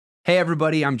Hey,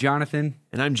 everybody, I'm Jonathan.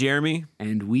 And I'm Jeremy.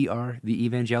 And we are the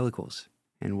Evangelicals.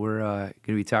 And we're going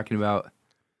to be talking about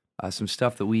some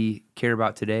stuff that we care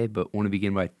about today, but want to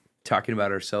begin by talking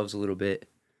about ourselves a little bit,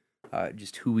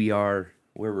 just who we are,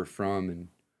 where we're from,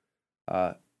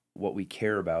 and what we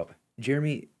care about.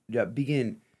 Jeremy,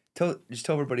 tell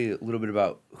everybody a little bit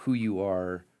about who you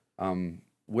are,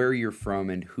 where you're from,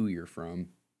 and who you're from.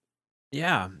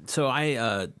 Yeah, so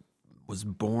I was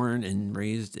born and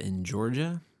raised in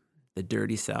Georgia, the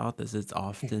dirty South, as it's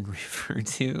often referred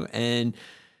to, and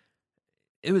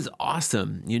it was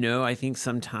awesome. I think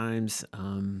sometimes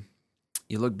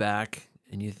you look back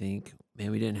and you think,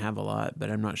 man, we didn't have a lot, but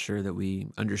I'm not sure that we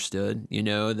understood,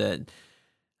 that,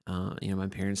 my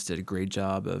parents did a great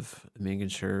job of making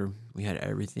sure we had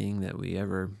everything that we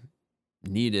ever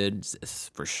needed,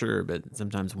 for sure, but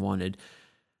sometimes wanted.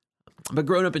 But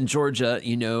growing up in Georgia,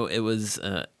 it was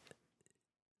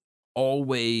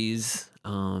always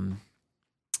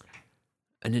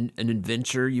an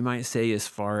adventure, you might say, as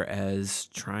far as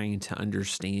trying to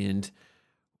understand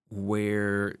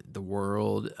where the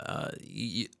world,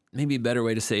 maybe a better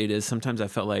way to say it is, sometimes I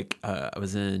felt like I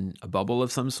was in a bubble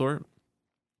of some sort,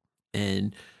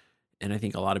 and I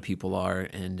think a lot of people are.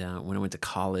 And when I went to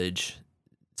college,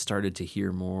 started to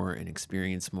hear more and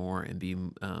experience more and be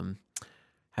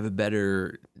have a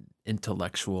better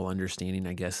intellectual understanding,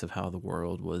 I guess, of how the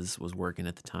world was working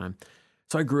at the time.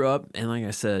 So I grew up, and like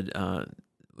I said,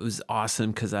 it was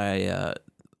awesome because I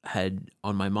had,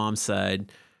 on my mom's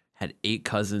side, had 8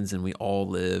 cousins, and we all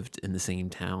lived in the same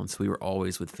town. So we were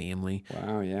always with family.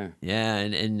 Wow, yeah. Yeah,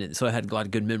 and so I had a lot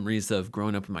of good memories of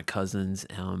growing up with my cousins.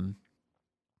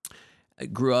 I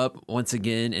grew up, once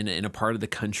again, in a part of the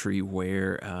country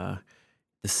where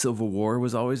the Civil War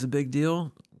was always a big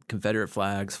deal. Confederate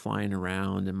flags flying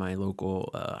around in my local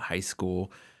high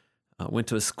school. Went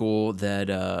to a school that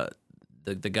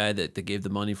the guy that gave the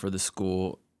money for the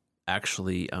school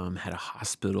actually had a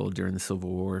hospital during the Civil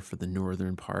War for the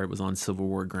northern part. It was on Civil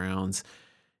War grounds.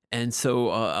 And so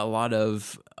a lot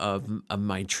of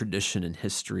my tradition and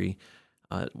history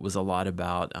was a lot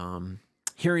about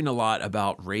hearing a lot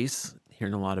about race,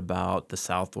 hearing a lot about the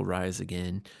South will rise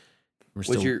again. We're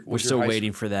still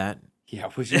waiting for that. Yeah,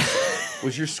 was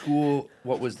your school,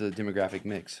 what was the demographic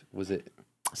mix? Was it?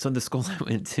 So the school I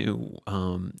went to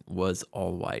was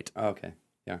all white. Oh, okay,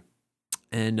 yeah.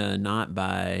 And not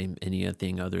by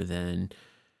anything other than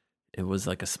it was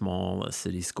like a small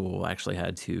city school. I actually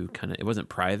had to it wasn't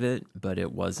private, but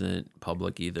it wasn't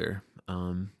public either.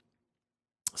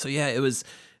 So yeah, it was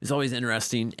always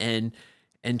interesting and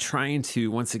trying to,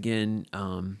 once again,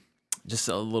 just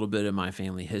a little bit of my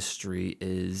family history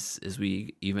is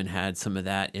we even had some of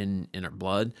that in our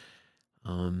blood.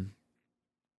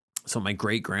 So my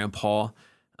great grandpa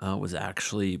was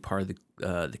actually part of the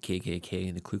KKK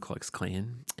and the Ku Klux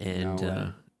Klan,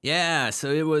 and yeah,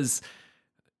 so it was,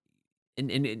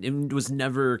 and it was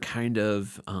never kind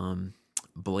of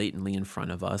blatantly in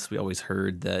front of us. We always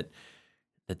heard that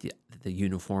the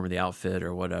uniform or the outfit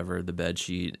or whatever, the bed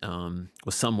sheet,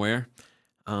 was somewhere.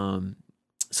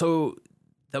 So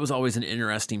that was always an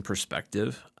interesting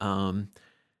perspective.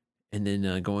 And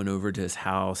then going over to his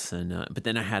house, but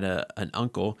then I had an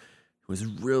uncle who was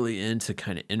really into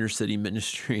kind of inner city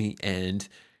ministry, and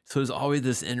so it was always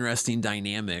this interesting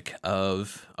dynamic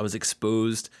of I was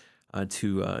exposed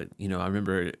to I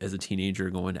remember as a teenager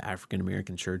going to African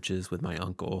American churches with my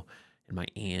uncle and my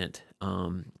aunt.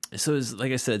 So it was,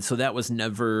 like I said, so that was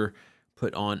never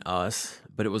put on us,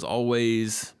 but it was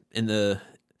always in the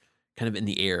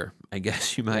air, I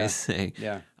guess you might say.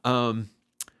 Yeah.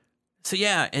 So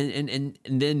yeah, and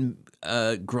then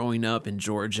growing up in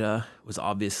Georgia was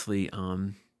obviously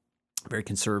very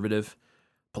conservative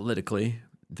politically,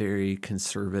 very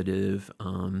conservative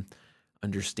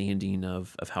understanding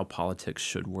of how politics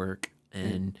should work.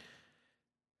 And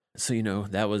so,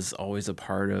 that was always a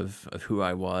part of who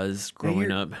I was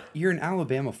growing up. You're an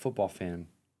Alabama football fan,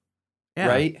 yeah,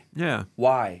 right? Yeah.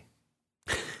 Why?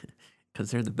 Because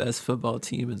they're the best football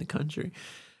team in the country.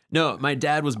 No, my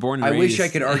dad was born and raised. I wish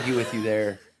I could argue with you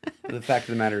there. The fact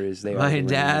of the matter is they are. My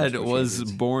dad was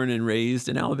born and raised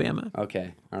in Alabama.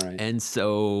 Okay, all right. And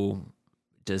so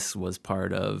just was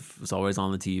always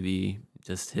on the TV.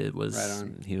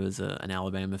 He was an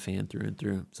Alabama fan through and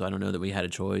through. So I don't know that we had a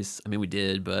choice. I mean, we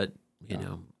did, but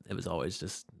it was always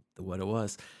just what it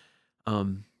was.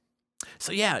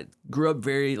 So yeah, grew up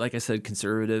very, like I said,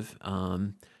 conservative.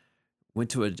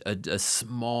 Went to a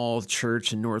small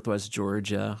church in Northwest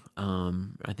Georgia.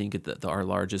 I think at our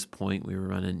largest point, we were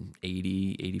running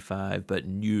 80, 85, but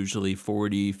usually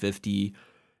 40, 50.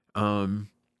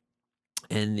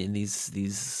 and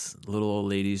these little old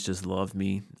ladies just love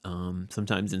me,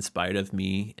 sometimes in spite of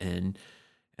me, and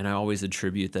I always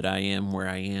attribute that I am where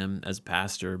I am as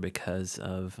pastor because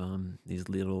of these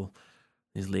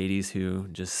ladies who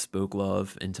just spoke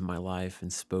love into my life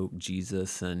and spoke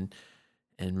Jesus, and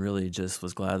really just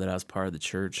was glad that I was part of the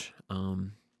church. I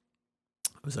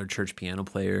was our church piano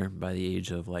player by the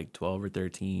age of like 12 or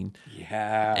 13.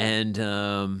 Yeah.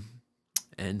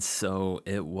 And so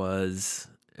it was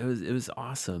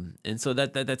awesome. And so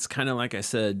that's kind of like I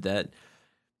said, that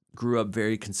grew up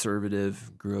very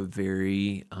conservative, grew up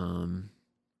very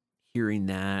hearing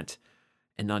that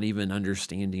and not even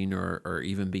understanding or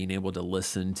even being able to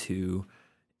listen to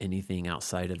anything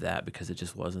outside of that because it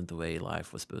just wasn't the way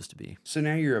life was supposed to be. So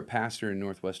now you're a pastor in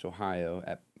Northwest Ohio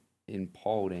in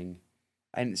Paulding.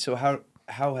 And so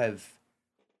how have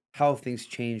things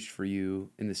changed for you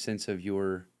in the sense of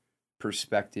your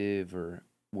perspective or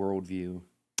worldview?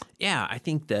 Yeah, I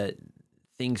think that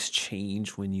things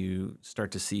change when you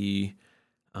start to see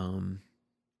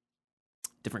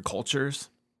different cultures.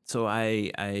 So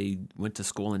I went to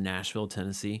school in Nashville,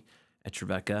 Tennessee, at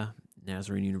Trevecca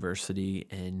Nazarene University,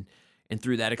 and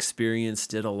through that experience,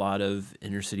 did a lot of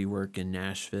inner city work in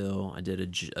Nashville. I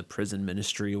did a prison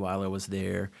ministry while I was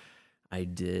there. I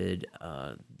did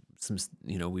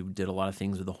we did a lot of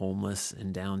things with the homeless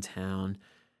in downtown.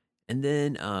 And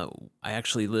then I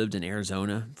actually lived in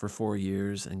Arizona for 4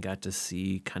 years and got to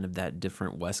see kind of that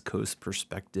different West Coast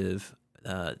perspective,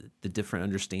 the different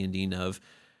understanding of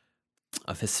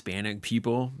Hispanic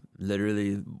people.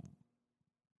 Literally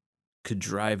could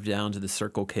drive down to the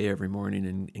Circle K every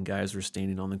morning and guys were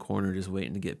standing on the corner just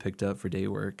waiting to get picked up for day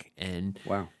work. And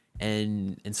Wow.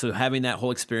 and so having that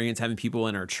whole experience, having people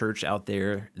in our church out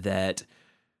there that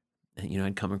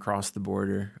I'd come across the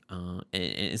border,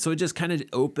 and so it just kind of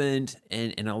opened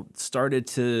and I started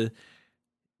to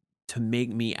make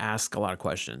me ask a lot of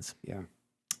questions. Yeah.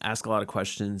 Ask a lot of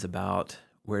questions about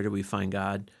where do we find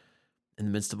God in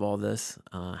the midst of all this?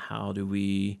 How do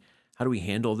we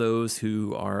handle those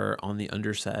who are on the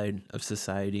underside of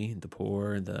society, the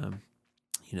poor, the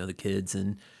kids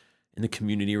and in the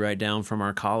community right down from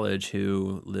our college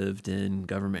who lived in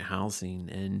government housing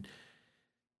and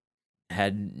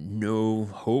had no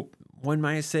hope, one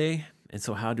might say. And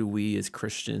so how do we as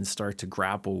Christians start to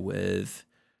grapple with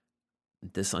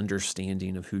this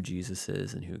understanding of who Jesus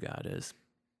is and who God is?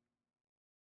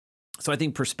 So I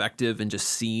think perspective and just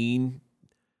seeing,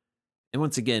 and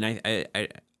once again, I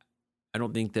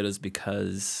don't think that is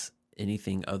because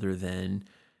anything other than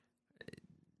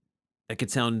that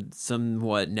could sound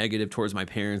somewhat negative towards my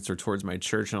parents or towards my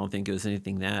church. I don't think it was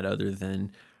anything that other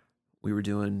than we were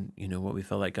doing, what we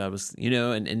felt like God was,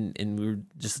 and we were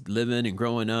just living and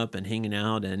growing up and hanging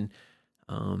out. And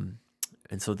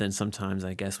so then sometimes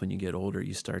I guess when you get older,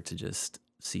 you start to just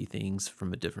see things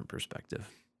from a different perspective.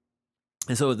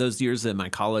 And so those years at my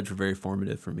college were very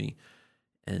formative for me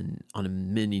and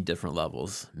on many different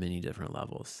levels.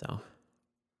 So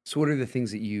what are the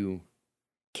things that you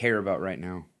care about right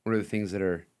now? What are the things that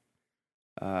are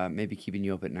maybe keeping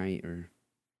you up at night or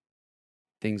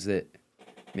things that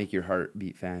make your heart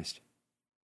beat fast?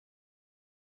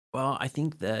 Well, I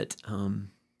think that probably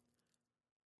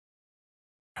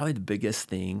the biggest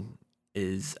thing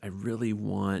is I really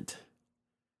want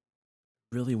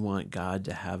God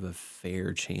to have a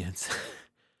fair chance.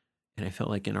 And I felt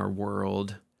like in our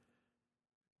world,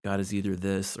 God is either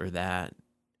this or that,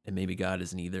 and maybe God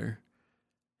is neither.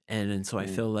 And so I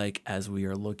feel like as we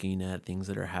are looking at things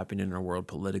that are happening in our world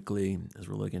politically, as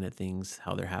we're looking at things,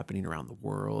 how they're happening around the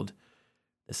world,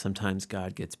 that sometimes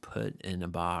God gets put in a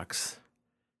box.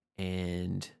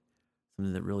 And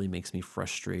something that really makes me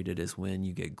frustrated is when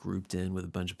you get grouped in with a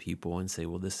bunch of people and say,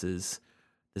 well, this is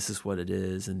what it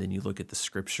is. And then you look at the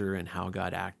scripture and how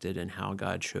God acted and how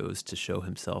God chose to show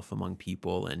himself among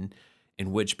people and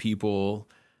in which people,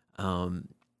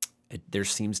 there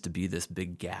seems to be this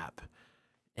big gap.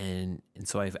 And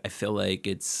so I feel like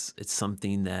it's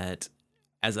something that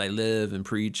as I live and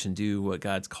preach and do what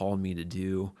God's called me to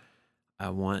do, I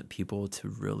want people to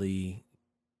really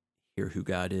hear who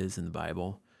God is in the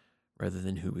Bible rather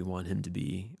than who we want him to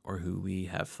be or who we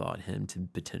have thought him to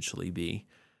potentially be.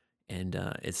 And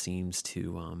it seems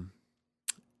to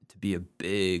be a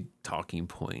big talking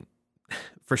point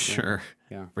for sure.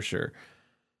 Yeah. For sure.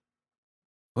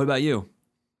 What about you?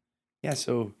 Yeah,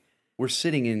 so we're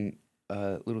sitting in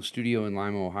a little studio in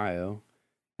Lima, Ohio,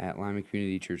 at Lima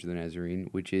Community Church of the Nazarene,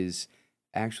 which is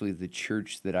actually the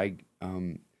church that I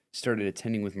started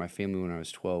attending with my family when I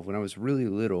was 12. When I was really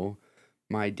little,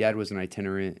 my dad was an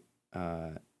itinerant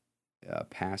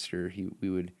pastor. We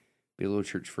would be a little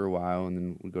church for a while, and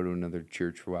then would go to another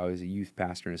church for a while. He was a youth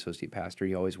pastor and associate pastor.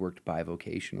 He always worked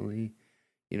bivocationally,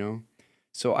 you know.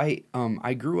 So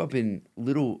I grew up in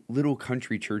little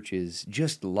country churches,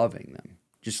 just loving them,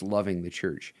 just loving the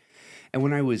church. And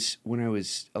when I was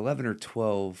 11 or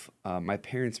 12, my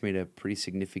parents made a pretty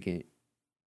significant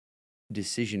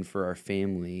decision for our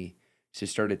family to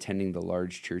start attending the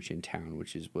large church in town,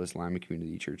 which was Lima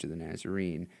Community Church of the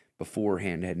Nazarene.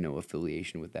 Beforehand, had no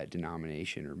affiliation with that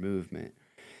denomination or movement.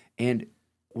 And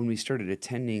when we started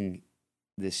attending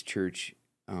this church,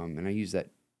 and I use that,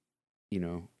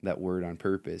 that word on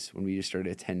purpose, when we just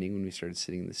started attending, when we started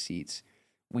sitting in the seats,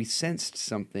 we sensed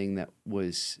something that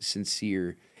was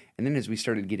sincere. And then as we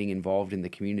started getting involved in the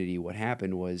community, what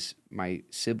happened was my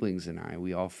siblings and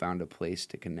we all found a place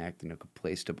to connect and a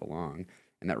place to belong.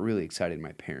 And that really excited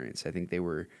my parents. I think they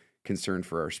were concerned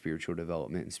for our spiritual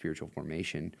development and spiritual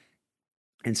formation.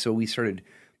 And so we started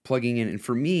plugging in. And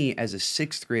for me, as a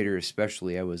sixth grader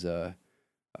especially, I was a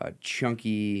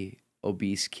chunky,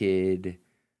 obese kid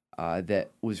that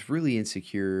was really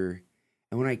insecure.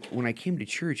 And when I came to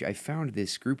church, I found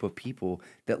this group of people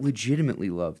that legitimately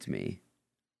loved me.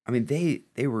 I mean, they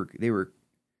were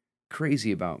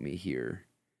crazy about me here.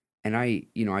 And I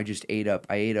just ate up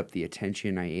the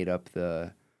attention. I ate up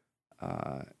the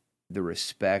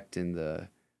respect and the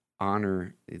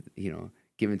honor,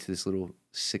 given to this little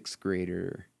sixth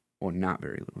grader. Well, not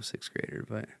very little sixth grader,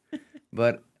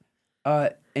 but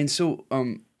and so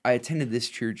I attended this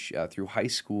church through high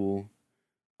school.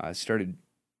 I started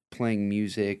playing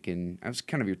music, and I was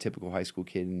kind of your typical high school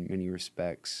kid in many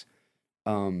respects.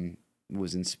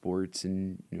 Was in sports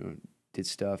and did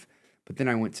stuff. But then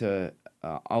I went to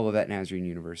Olivet Nazarene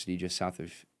University, just south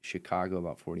of Chicago,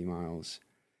 about 40 miles.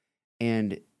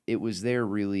 And it was there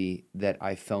really that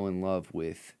I fell in love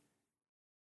with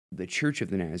the Church of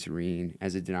the Nazarene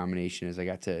as a denomination, as I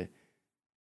got to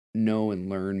know and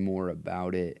learn more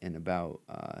about it and about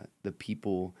the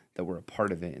people that were a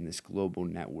part of it in this global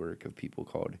network of people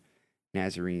called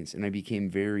Nazarenes. And I became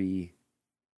very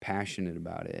passionate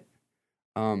about it.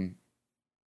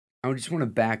 I would just want to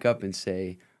back up and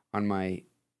say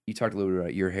you talked a little bit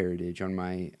about your heritage. On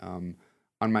my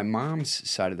mom's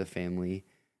side of the family,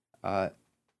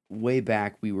 way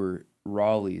back we were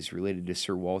Raleighs, related to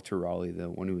Sir Walter Raleigh, the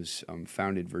one who was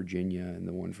founded Virginia and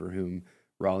the one for whom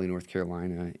Raleigh, North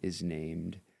Carolina is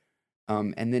named.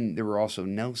 And then there were also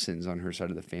Nelsons on her side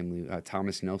of the family.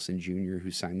 Thomas Nelson Jr., who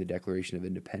signed the Declaration of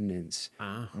Independence,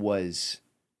 was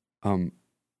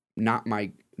not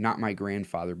my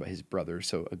grandfather, but his brother,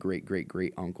 so a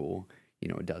great uncle,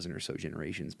 a dozen or so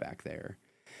generations back there.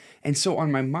 And so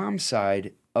on my mom's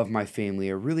side of my family,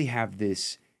 I really have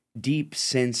this deep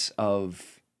sense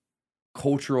of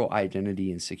cultural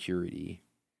identity and security.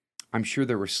 I'm sure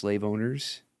there were slave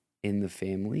owners in the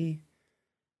family.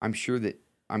 I'm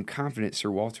confident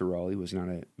Sir Walter Raleigh was not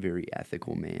a very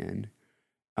ethical man.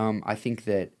 I think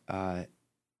that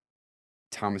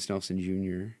Thomas Nelson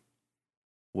Jr.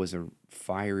 was a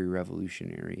fiery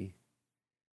revolutionary.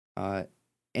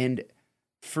 And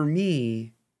for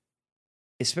me,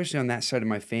 especially on that side of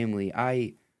my family,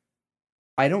 I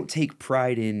don't take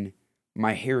pride in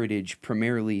my heritage,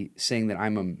 primarily saying that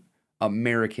I'm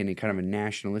American in kind of a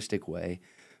nationalistic way,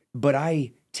 but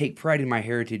I take pride in my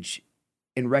heritage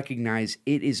and recognize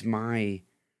it is my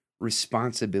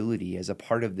responsibility as a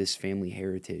part of this family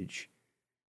heritage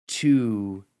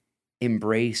to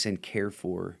embrace and care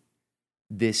for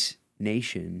this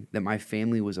nation that my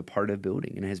family was a part of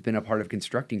building and has been a part of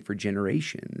constructing for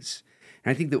generations.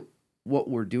 And I think that what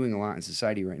we're doing a lot in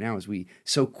society right now is we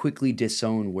so quickly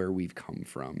disown where we've come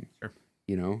from. Sure.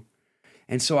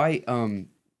 And so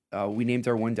we named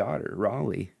our one daughter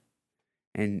Raleigh,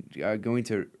 and going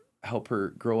to help her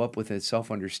grow up with a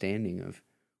self-understanding of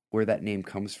where that name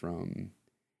comes from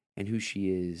and who she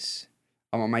is.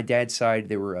 On my dad's side,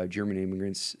 there were German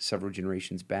immigrants several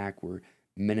generations back, were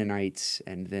Mennonites,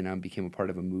 and then became a part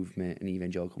of a movement, an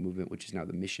evangelical movement, which is now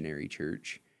the Missionary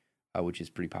Church, which is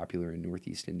pretty popular in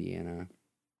Northeast Indiana.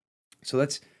 So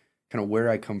that's kind of where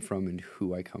I come from and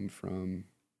who I come from.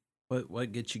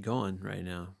 What gets you going right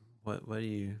now? What are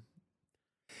you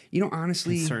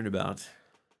honestly concerned about?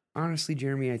 Honestly,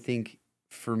 Jeremy, I think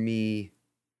for me,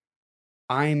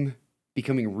 I'm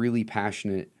becoming really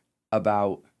passionate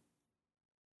about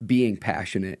being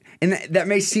passionate. And that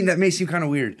may seem kind of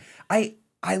weird. I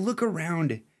look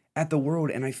around at the world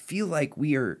and I feel like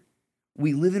we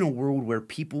live in a world where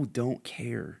people don't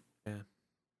care. Yeah.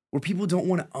 Where people don't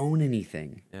want to own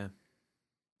anything. Yeah.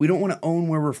 We don't want to own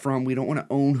where we're from. We don't want to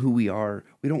own who we are.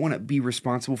 We don't want to be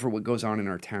responsible for what goes on in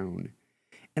our town.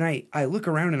 And I look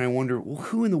around and I wonder, well,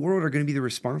 who in the world are going to be the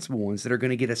responsible ones that are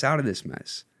going to get us out of this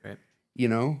mess? Right. You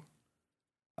know?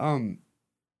 And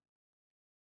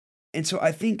so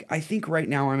I think right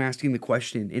now I'm asking the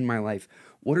question in my life,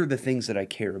 what are the things that I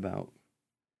care about?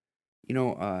 You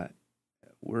know,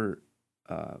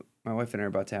 my wife and I are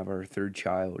about to have our third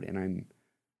child, and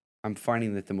I'm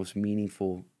finding that the most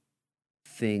meaningful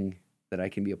thing that I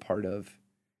can be a part of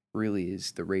really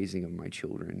is the raising of my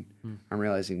children. I'm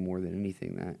realizing more than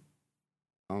anything that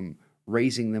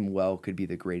raising them well could be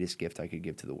the greatest gift I could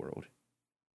give to the world.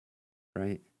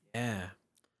 Right? Yeah.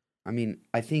 I mean,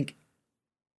 I think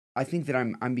that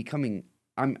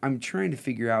I'm trying to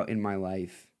figure out in my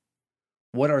life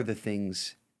what are the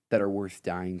things that are worth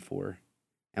dying for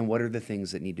and what are the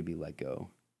things that need to be let go.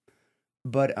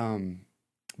 But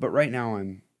right now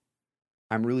I'm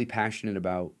really passionate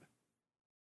about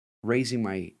raising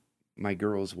my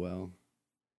girls well.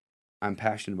 I'm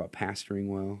passionate about pastoring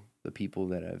well, the people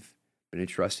that have been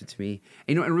entrusted to me.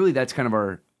 And, and really that's kind of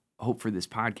our hope for this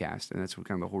podcast, and that's what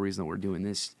kind of the whole reason that we're doing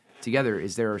this together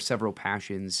is there are several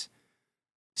passions,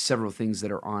 several things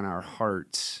that are on our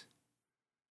hearts.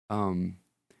 And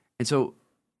so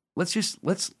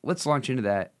let's launch into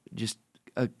that, just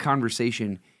a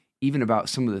conversation even about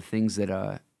some of the things that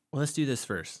well, let's do this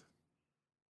first.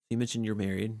 You mentioned you're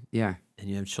married. Yeah. And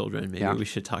you have children. Maybe we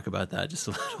should talk about that just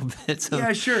a little bit.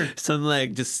 Yeah, sure. Some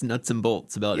like just nuts and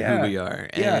bolts about who we are.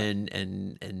 Yeah.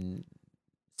 And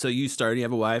so you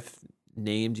have a wife.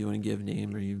 Name? Do you want to give a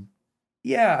name? Or you?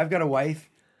 Yeah, I've got a wife.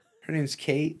 Her name's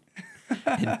Kate.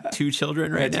 And 2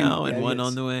 children now, and one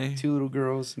on the way. 2 little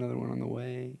girls, another one on the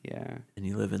way. Yeah. And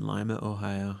you live in Lima,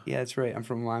 Ohio. Yeah, that's right. I'm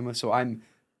from Lima. So I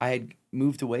had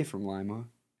moved away from Lima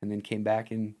and then came back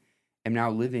and am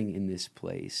now living in this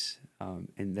place.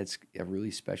 And that's a really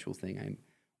special thing. I'm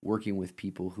working with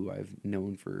people who I've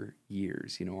known for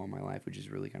years, all my life, which is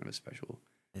really kind of a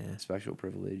special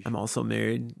privilege. I'm also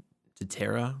married to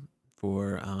Tara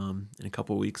for, in a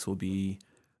couple of weeks, will be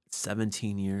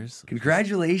 17 years.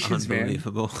 Congratulations,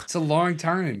 unbelievable. Man. It's a long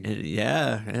time.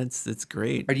 It's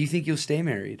great. Or do you think you'll stay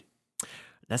married?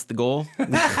 That's the goal.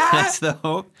 That's the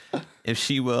hope. If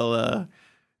she will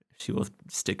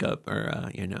stick up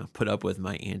or put up with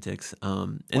my antics.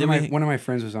 One of my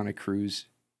friends was on a cruise,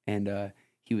 and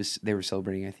they were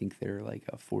celebrating, I think, their like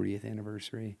a 40th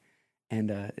anniversary, and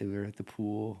they were at the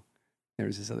pool. There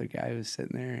was this other guy who was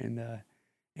sitting there, and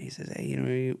he says,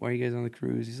 "Hey, why are you guys on the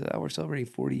cruise?" He said, "Oh, we're celebrating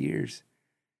 40 years."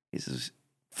 He says,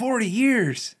 40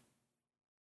 years?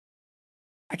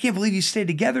 I can't believe you stayed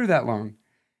together that long.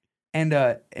 And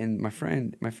my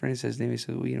friend says to me, he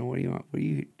said, "Well, what are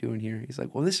you doing here?" He's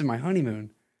like, "Well, this is my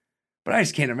honeymoon, but I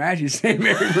just can't imagine staying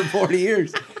married for 40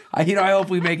 years. I hope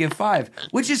we make it 5,"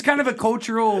 which is kind of a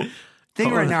cultural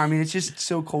thing right now. I mean, it's just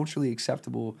so culturally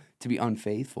acceptable to be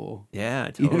unfaithful.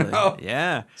 Yeah, totally.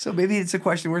 Yeah. So maybe it's a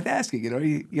question worth asking.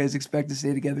 You guys expect to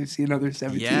stay together, see another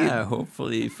 17? Yeah,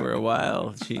 hopefully for a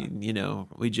while.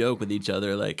 We joke with each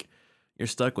other like, "You're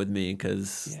stuck with me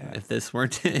because if this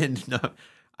weren't to end, no."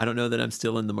 I don't know that I'm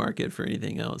still in the market for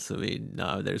anything else. So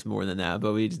there's more than that,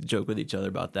 but we joke with each other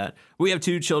about that. We have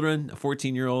 2 children, a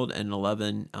 14-year-old and an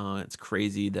 11. It's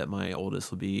crazy that my oldest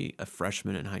will be a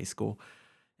freshman in high school,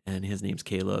 and his name's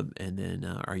Caleb. And then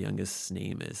our youngest's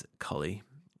name is Cully,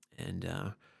 and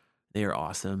they are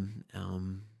awesome.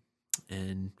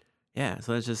 And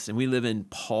so and we live in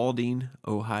Paulding,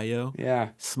 Ohio. Yeah.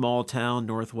 Small town,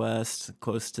 Northwest,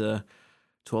 close to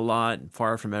a lot,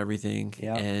 far from everything.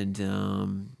 Yeah.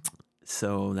 And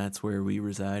so that's where we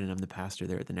reside, and I'm the pastor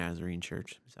there at the Nazarene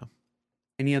Church. So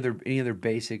any other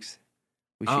basics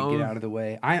we should get out of the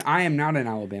way? I am not an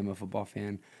Alabama football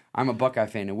fan. I'm a Buckeye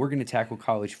fan, and we're going to tackle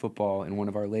college football in one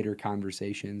of our later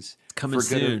conversations. It's coming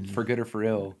soon. For good or for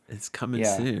ill. It's coming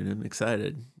soon. I'm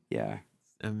excited. Yeah.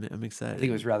 I'm excited. I think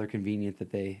it was rather convenient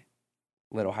that they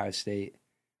let Ohio State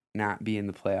not be in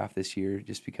the playoff this year,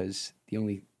 just because the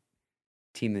only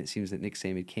team that seems that Nick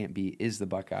Saban can't beat is the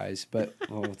Buckeyes. But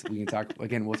we can talk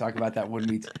again. We'll talk about that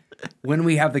when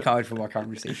we have the college football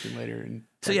conversation later. And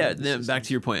so then back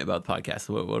to your point about the podcast.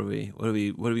 What are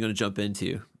we going to jump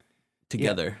into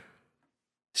together? Yeah.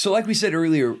 So like we said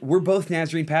earlier, we're both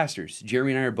Nazarene pastors.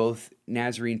 Jeremy and I are both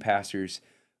Nazarene pastors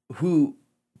who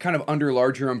kind of under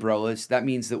larger umbrellas. That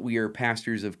means that we are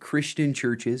pastors of Christian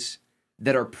churches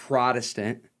that are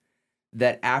Protestant,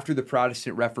 that after the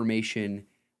Protestant Reformation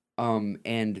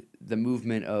and the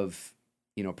movement of,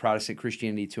 Protestant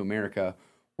Christianity to America,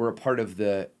 were a part of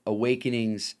the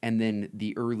awakenings and then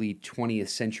the early 20th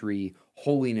century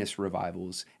holiness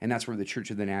revivals. And that's where the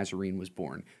Church of the Nazarene was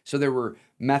born. So there were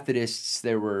Methodists,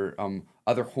 there were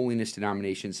other holiness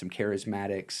denominations, some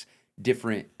charismatics,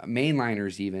 different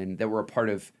mainliners even that were a part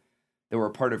of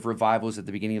revivals at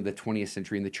the beginning of the 20th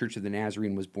century, and the Church of the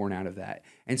Nazarene was born out of that.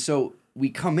 And so we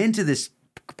come into this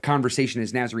conversation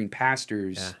as Nazarene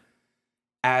pastors,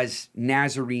 as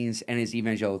Nazarenes and as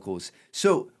evangelicals.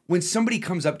 So when somebody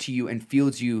comes up to you and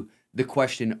fields you the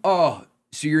question, oh,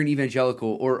 so you're an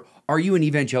evangelical, or are you an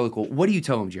evangelical? What do you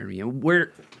tell them, Jeremy? And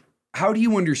how do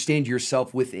you understand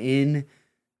yourself within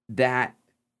that,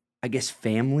 I guess,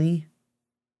 family?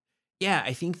 Yeah,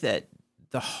 I think that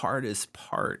the hardest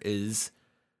part is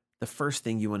the first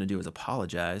thing you want to do is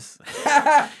apologize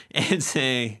and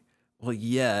say, well,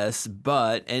 yes,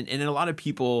 but, and a lot of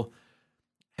people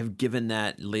have given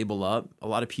that label up. A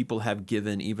lot of people have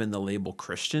given even the label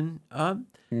Christian up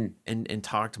and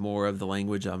talked more of the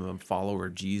language, I'm a follower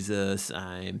of Jesus,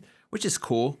 which is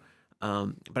cool.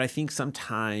 But I think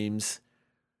sometimes,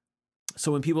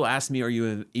 so when people ask me, are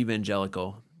you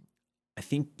evangelical? I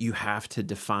think you have to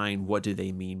define, what do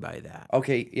they mean by that?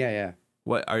 Okay, yeah.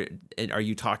 What are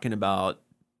you talking about?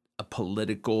 A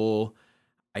political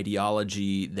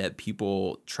ideology that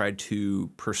people tried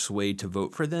to persuade to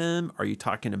vote for them? Are you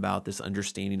talking about this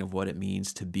understanding of what it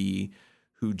means to be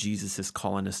who Jesus is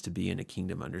calling us to be in a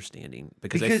kingdom understanding?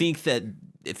 Because I think that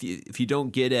if you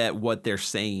don't get at what they're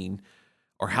saying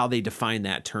or how they define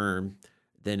that term,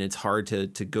 then it's hard to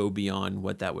go beyond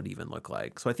what that would even look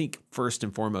like. So I think first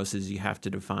and foremost is you have to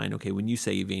define, okay, when you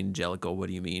say evangelical, what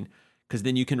do you mean? Because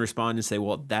then you can respond and say,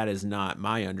 well, that is not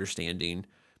my understanding,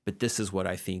 but this is what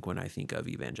I think when I think of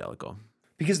evangelical.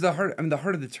 Because the heart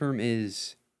of the term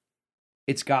is,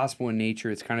 it's gospel in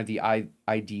nature. It's kind of the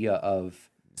idea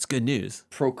of, it's good news,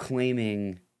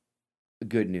 proclaiming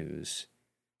good news,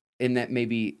 and that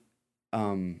maybe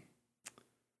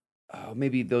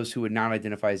those who would not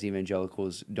identify as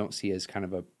evangelicals don't see as kind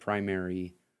of a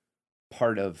primary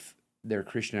part of their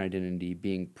Christian identity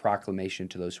being proclamation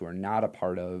to those who are not a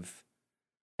part of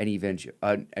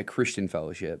a Christian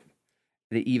fellowship.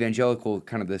 The evangelical,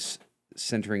 kind of this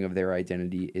centering of their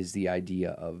identity, is the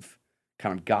idea of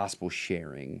kind of gospel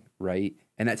sharing, right?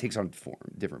 And that takes on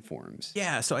different forms.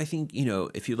 Yeah, so I think,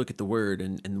 if you look at the word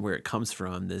and where it comes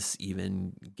from, this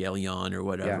evangelion or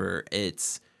whatever,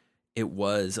 it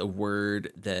was a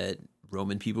word that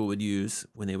Roman people would use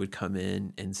when they would come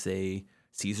in and say,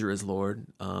 Caesar is Lord,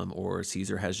 or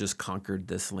Caesar has just conquered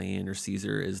this land, or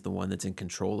Caesar is the one that's in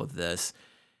control of this.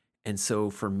 And so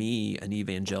for me, an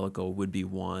evangelical would be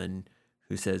one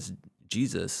who says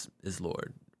Jesus is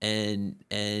Lord.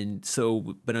 And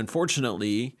so, but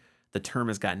unfortunately, the term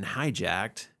has gotten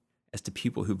hijacked as to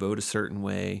people who vote a certain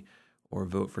way or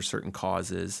vote for certain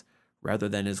causes, rather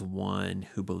than as one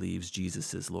who believes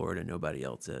Jesus is Lord and nobody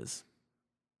else is.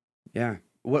 Yeah.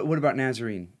 What about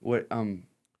Nazarene?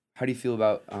 How do you feel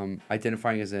about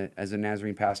identifying as a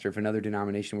Nazarene pastor? If another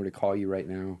denomination were to call you right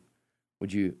now,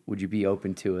 would you be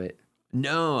open to it?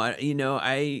 No,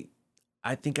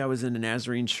 I think I was in a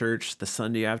Nazarene church the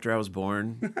Sunday after I was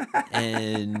born,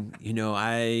 and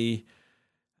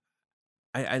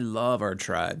I love our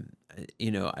tribe.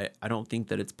 I don't think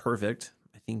that it's perfect.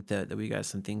 I think that we got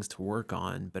some things to work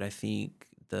on, but I think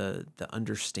the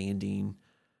understanding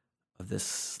of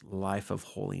this life of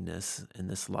holiness and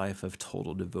this life of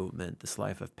total devotement, this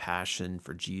life of passion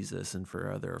for Jesus and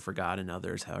for God and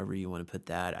others, however you want to put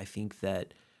that, I think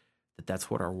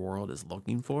that's what our world is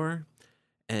looking for,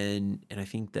 and I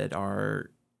think that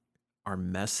our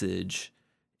message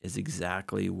is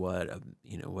exactly what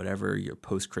whatever your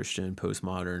post-Christian,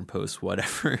 post-modern,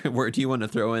 post-whatever word you want to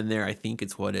throw in there, I think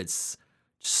it's what it's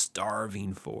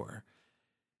starving for.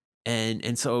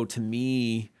 And so to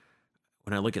me,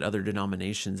 when I look at other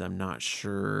denominations, I'm not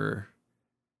sure.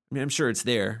 I mean, I'm sure it's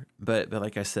there, but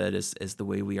like I said, as the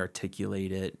way we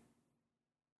articulate it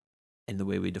and the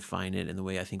way we define it and the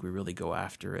way I think we really go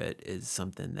after it is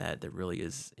something that really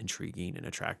is intriguing and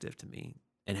attractive to me,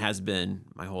 and has been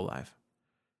my whole life,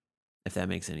 if that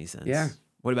makes any sense. Yeah.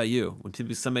 What about you? When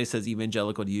somebody says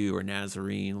evangelical to you or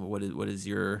Nazarene, what's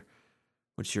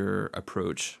your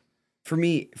approach? For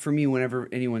me, whenever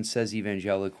anyone says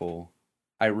evangelical,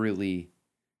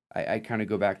 I kind of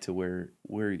go back to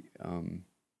where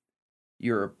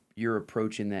your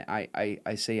approach, in that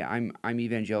I say I'm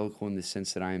evangelical in the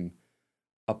sense that I'm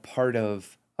a part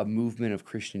of a movement of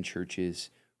Christian churches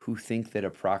who think that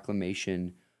a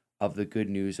proclamation of the good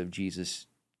news of Jesus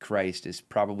Christ is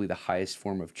probably the highest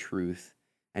form of truth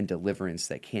and deliverance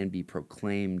that can be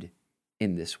proclaimed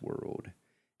in this world.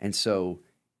 And so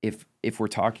if we're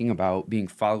talking about being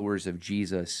followers of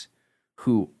Jesus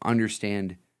who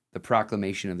understand the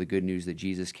proclamation of the good news that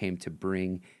Jesus came to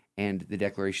bring and the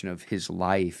declaration of his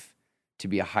life to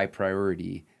be a high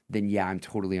priority, then yeah, I'm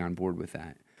totally on board with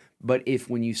that. But if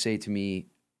when you say to me,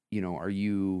 are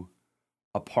you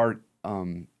a part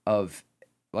of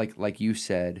like you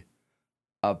said,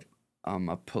 a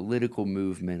political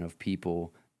movement of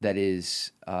people that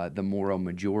is the moral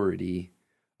majority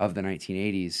of the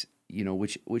 1980s,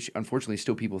 which unfortunately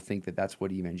still people think that that's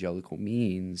what evangelical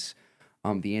means.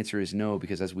 The answer is no,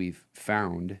 because as we've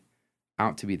found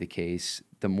out to be the case,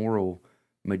 the moral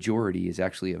majority is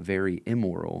actually a very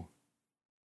immoral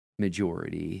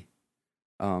majority.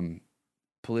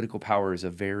 Political power is a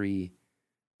very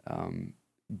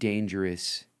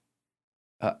dangerous.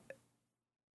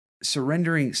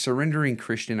 Surrendering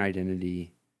Christian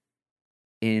identity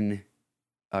in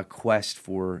a quest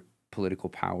for political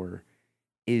power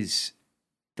is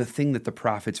the thing that the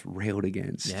prophets railed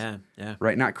against. Yeah, yeah.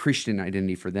 Right? Not Christian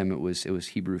identity for them. It was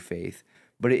Hebrew faith.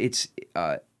 But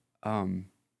I'm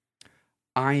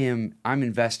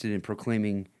invested in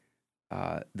proclaiming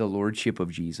the lordship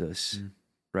of Jesus,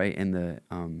 right? And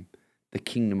the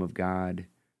kingdom of God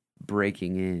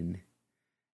breaking in.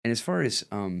 And as far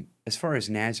as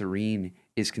Nazarene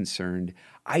is concerned,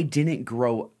 I didn't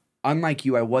grow. Unlike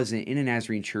you, I wasn't in a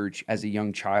Nazarene church as a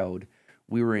young child.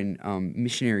 We were in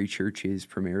missionary churches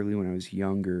primarily when I was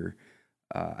younger.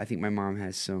 I think my mom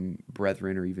has some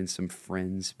brethren or even some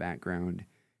friends background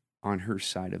on her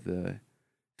side of the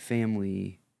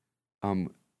family.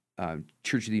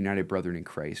 Church of the United Brethren in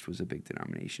Christ was a big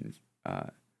denomination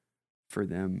for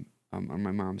them on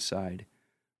my mom's side.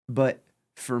 But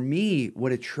for me,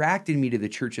 what attracted me to the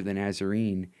Church of the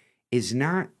Nazarene is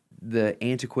not the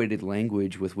antiquated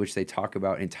language with which they talk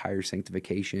about entire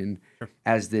sanctification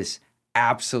as this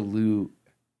absolute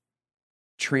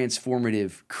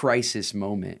transformative crisis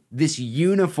moment, this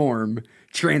uniform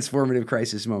transformative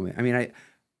crisis moment. I mean,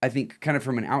 I think kind of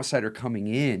from an outsider coming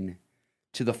in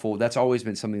to the fold, that's always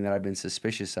been something that I've been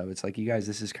suspicious of. It's like, you guys,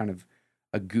 this is kind of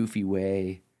a goofy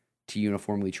way to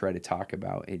uniformly try to talk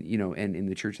about it, and in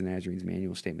the Church of the Nazarene's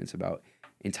manual statements about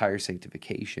entire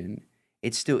sanctification,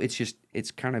 it's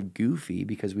kind of goofy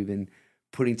because we've been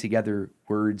putting together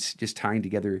words, just tying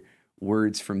together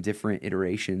words from different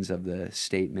iterations of the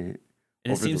statement.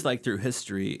 And it seems like through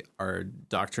history, our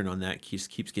doctrine on that keeps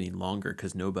getting longer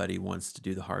because nobody wants to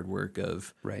do the hard work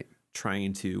of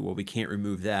trying to, we can't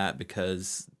remove that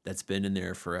because that's been in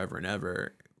there forever and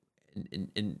ever,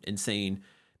 and saying,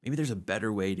 maybe there's a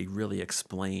better way to really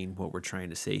explain what we're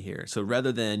trying to say here. So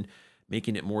rather than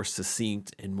making it more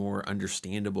succinct and more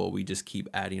understandable, we just keep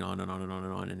adding on and on and on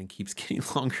and on, and it keeps getting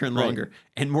longer and longer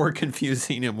and more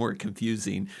confusing and more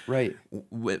confusing. Right.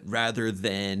 Rather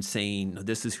than saying,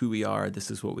 this is who we are,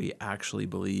 this is what we actually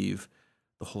believe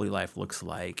the holy life looks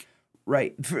like.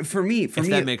 Right. For me, if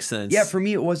that makes sense. Yeah, for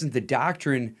me, it wasn't the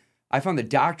doctrine. I found the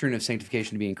doctrine of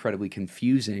sanctification to be incredibly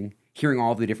confusing, hearing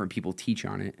all of the different people teach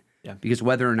on it. Yeah. Because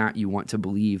whether or not you want to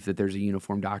believe that there's a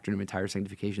uniform doctrine of entire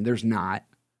sanctification, there's not.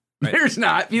 Right. There's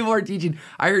not. People are teaching.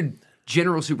 I heard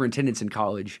general superintendents in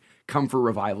college come for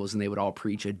revivals, and they would all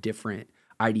preach a different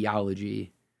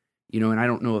ideology, and I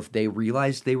don't know if they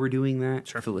realized they were doing that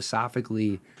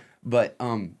philosophically. But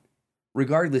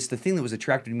regardless, the thing that was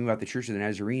attractive to me about the Church of the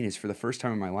Nazarene is, for the first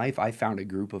time in my life, I found a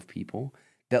group of people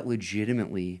that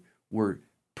legitimately were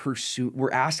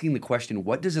asking the question,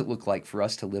 what does it look like for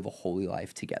us to live a holy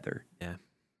life together? Yeah.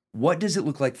 What does it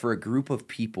look like for a group of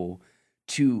people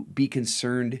to be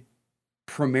concerned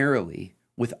primarily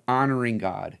with honoring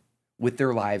God with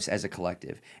their lives as a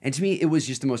collective? And to me, it was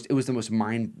the most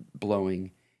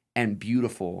mind-blowing and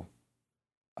beautiful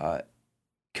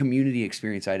community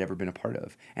experience I'd ever been a part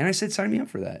of. And I said, sign me up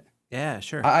for that. Yeah,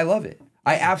 sure. I love it.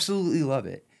 I absolutely love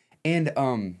it. And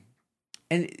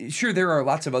sure, there are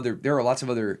lots of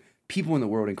other people in the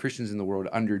world and Christians in the world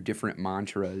under different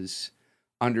mantras,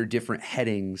 under different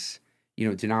headings,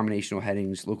 denominational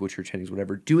headings, local church headings,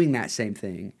 whatever, doing that same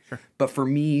thing. Sure. But for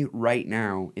me right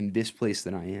now, in this place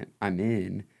that I'm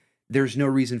in, there's no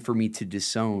reason for me to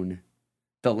disown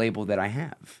the label that I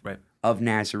have of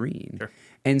Nazarene. Sure.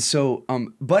 And so,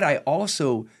 but I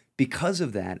also, because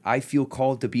of that, I feel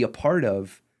called to be a part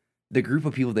of the group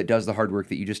of people that does the hard work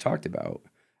that you just talked about.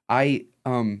 I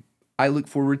look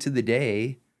forward to the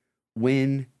day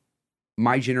when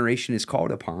my generation is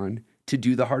called upon to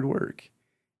do the hard work.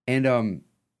 And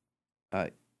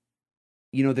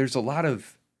there's a lot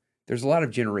of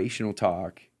generational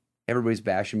talk. Everybody's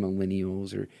bashing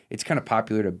millennials, or it's kind of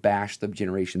popular to bash the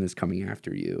generation that's coming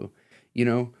after you,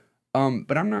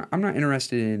 but I'm not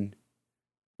interested in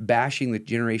bashing the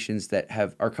generations that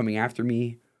are coming after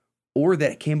me or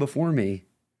that came before me.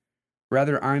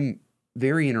 Rather, I'm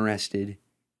very interested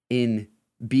in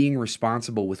being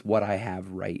responsible with what I have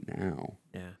right now.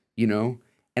 Yeah.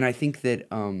 And I think that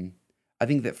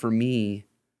for me,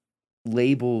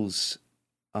 labels,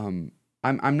 I'm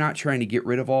not trying to get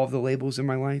rid of all of the labels in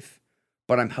my life,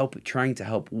 but I'm trying to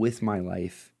help with my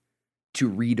life to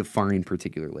redefine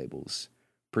particular labels,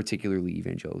 particularly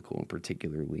evangelical and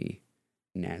particularly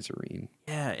Nazarene.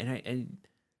 Yeah, and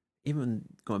even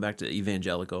going back to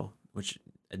evangelical, which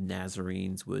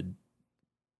Nazarenes would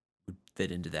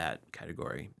fit into that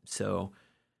category. So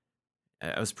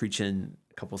I was preaching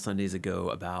a couple Sundays ago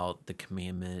about the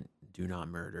commandment, do not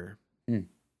murder. Mm.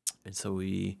 And so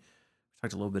we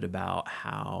talked a little bit about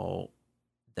how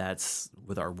that's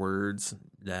with our words,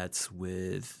 that's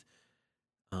with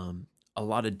a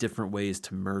lot of different ways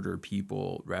to murder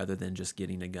people rather than just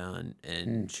getting a gun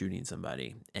and shooting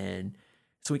somebody. And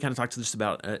so we kind of talked just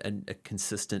about a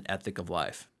consistent ethic of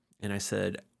life. And I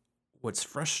said, what's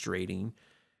frustrating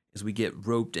is we get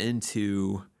roped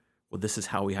into, well, this is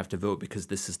how we have to vote because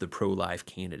this is the pro-life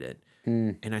candidate.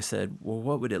 And I said, well,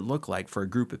 what would it look like for a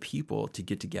group of people to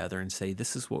get together and say,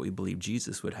 this is what we believe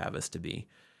Jesus would have us to be?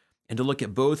 And to look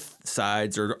at both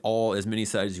sides, or all as many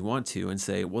sides as you want to, and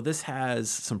say, well, this has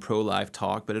some pro-life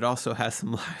talk, but it also has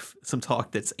some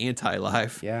talk that's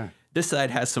anti-life. Yeah. This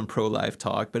side has some pro-life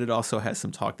talk, but it also has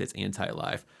some talk that's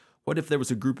anti-life. What if there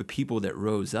was a group of people that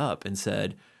rose up and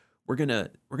said, we're gonna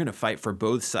fight for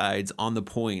both sides on the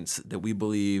points that we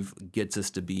believe gets us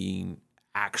to being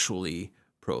actually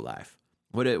pro-life?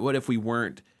 What if we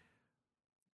weren't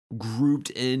grouped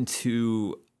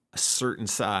into a certain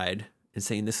side and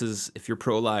saying, this is, if you're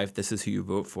pro-life, this is who you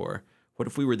vote for? What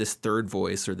if we were this third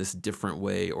voice or this different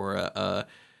way, or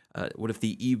what if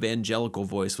the evangelical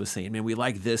voice was saying, man, we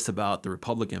like this about the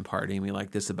Republican Party, and we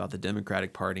like this about the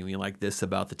Democratic Party, and we like this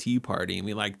about the Tea Party, and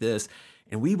we like this.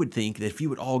 And we would think that if you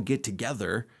would all get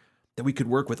together, that we could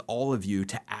work with all of you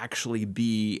to actually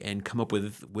be and come up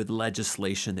with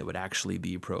legislation that would actually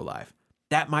be pro-life.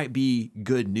 That might be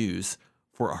good news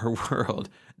for our world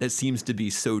that seems to be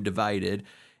so divided,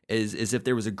 as if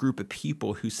there was a group of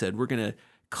people who said, we're going to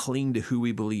cling to who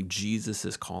we believe Jesus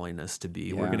is calling us to be.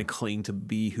 Yeah. We're going to cling to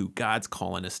be who God's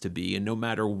calling us to be. And no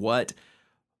matter what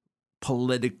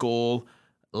political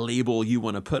label you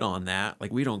want to put on that,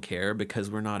 like, we don't care, because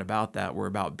we're not about that. We're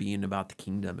about being about the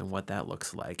kingdom and what that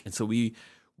looks like. And so we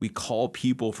call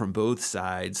people from both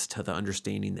sides to the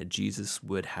understanding that Jesus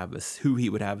would have us, who he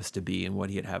would have us to be and what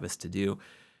he'd have us to do.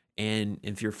 And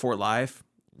if you're for life,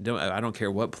 I don't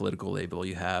care what political label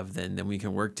you have, then we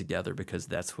can work together, because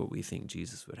that's what we think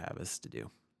Jesus would have us to do.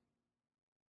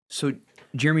 So,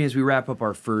 Jeremy, as we wrap up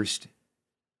our first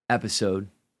episode,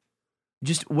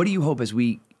 just what do you hope as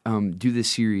we do this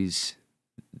series,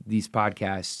 these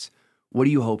podcasts, what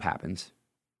do you hope happens?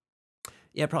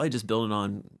 Yeah, probably just building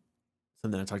on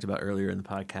something I talked about earlier in the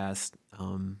podcast.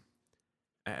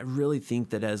 I really think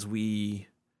that as we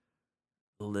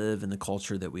live in the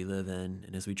culture that we live in,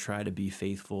 and as we try to be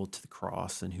faithful to the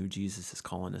cross and who Jesus is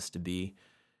calling us to be,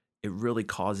 it really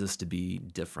causes us to be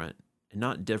different. And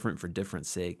not different for different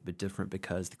sake, but different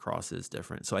because the cross is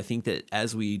different. So I think that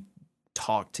as we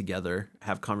talk together,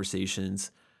 have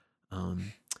conversations,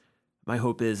 my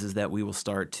hope is that we will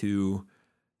start to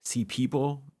see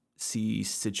people, see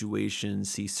situations,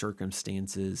 see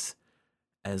circumstances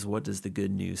as, what does the good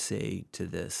news say to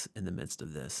this in the midst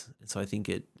of this? And so I think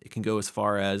it can go as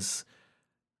far as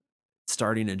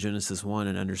starting at Genesis 1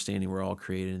 and understanding we're all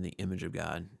created in the image of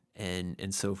God.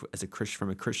 And so as a Christian, from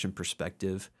a Christian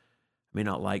perspective, I may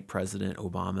not like President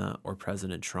Obama or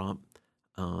President Trump,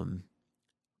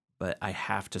 but I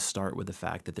have to start with the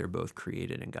fact that they're both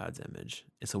created in God's image.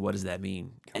 And so what does that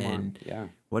mean? Yeah.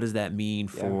 What does that mean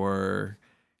for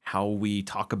how we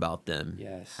talk about them?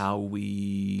 Yes. How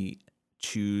we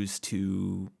choose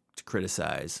to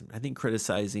criticize. I think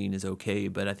criticizing is okay,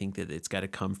 but I think that it's got to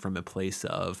come from a place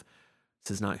of,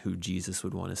 this is not who Jesus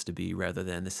would want us to be, rather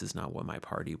than, this is not what my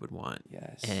party would want.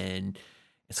 Yes. And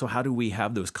so how do we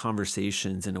have those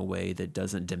conversations in a way that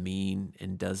doesn't demean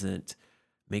and doesn't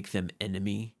make them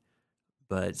enemy,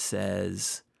 but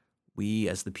says, we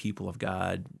as the people of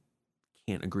God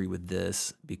can't agree with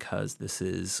this because this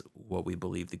is what we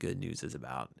believe the good news is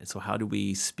about. And so how do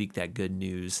we speak that good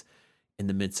news in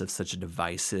the midst of such a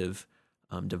divisive,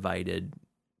 divided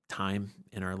time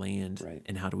in our land? Right.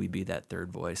 And how do we be that third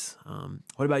voice?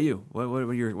 What about you? What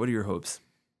are your hopes?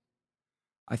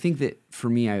 I think that for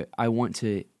me, I want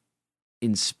to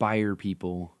inspire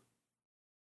people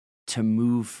to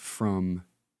move from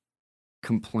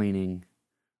complaining,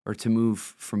 or to move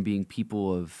from being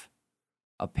people of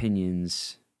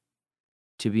opinions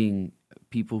to being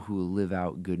people who live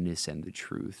out goodness and the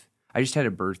truth. I just had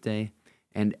a birthday,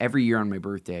 and every year on my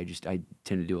birthday, I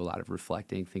tend to do a lot of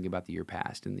reflecting, think about the year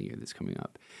past and the year that's coming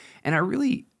up. And I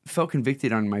really felt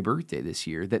convicted on my birthday this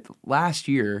year that last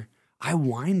year I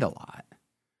whined a lot.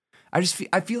 I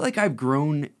feel like I've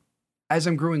grown as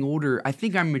I'm growing older. I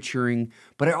think I'm maturing,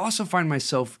 but I also find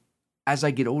myself as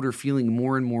I get older feeling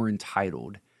more and more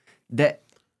entitled. That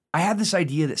I have this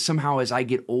idea that somehow as I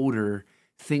get older,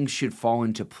 things should fall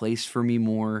into place for me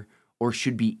more, or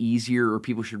should be easier, or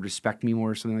people should respect me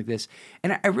more, or something like this.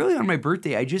 And I really, on my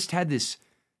birthday, I just had this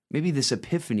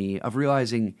epiphany of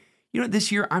realizing,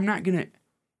 this year I'm not gonna,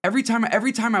 every time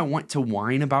I want to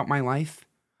whine about my life,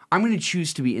 I'm gonna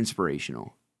choose to be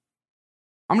inspirational.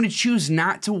 I'm gonna choose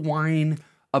not to whine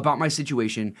about my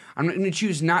situation. I'm gonna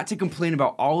choose not to complain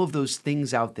about all of those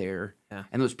things out there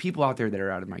and those people out there that are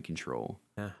out of my control.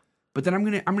 Yeah. But then I'm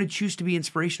gonna choose to be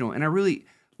inspirational. And I really,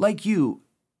 like you,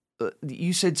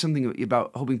 you said something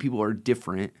about hoping people are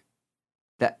different.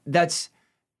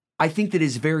 I think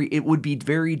it would be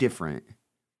very different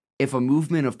if a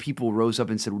movement of people rose up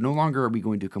and said, no longer are we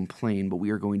going to complain, but we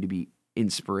are going to be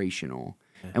inspirational.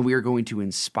 Yeah. And we are going to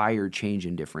inspire change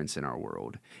and difference in our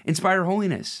world. Inspire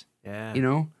holiness.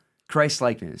 Yeah.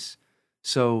 Christ-likeness.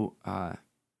 So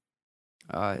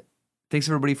thanks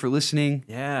everybody for listening.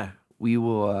 Yeah. We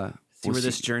will see where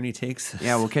this journey takes us.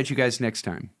 Yeah, we'll catch you guys next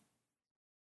time.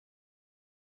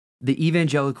 The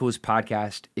Evangelicals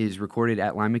podcast is recorded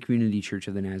at Lima Community Church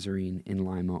of the Nazarene in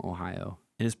Lima, Ohio.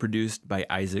 And is produced by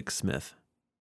Isaac Smith.